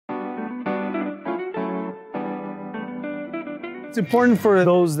It's important for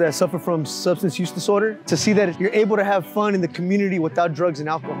those that suffer from substance use disorder to see that you're able to have fun in the community without drugs and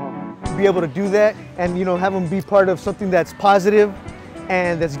alcohol. Be able to do that and have them be part of something that's positive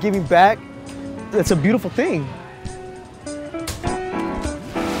and that's giving back. That's a beautiful thing.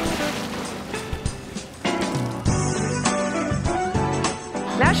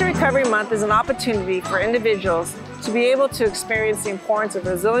 National Recovery Month is an opportunity for individuals to be able to experience the importance of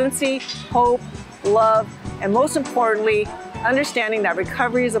resiliency, hope, love, and most importantly, understanding that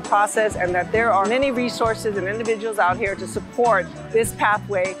recovery is a process and that there are many resources and individuals out here to support this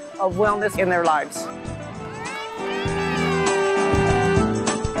pathway of wellness in their lives.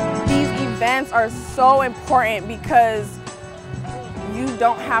 These events are so important because you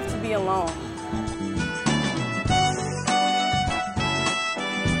don't have to be alone.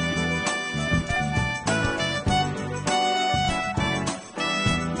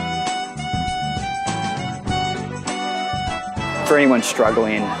 For anyone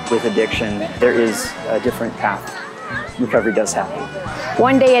struggling with addiction, there is a different path. Recovery does happen.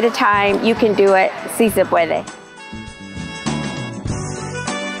 One day at a time, you can do it. Si se puede.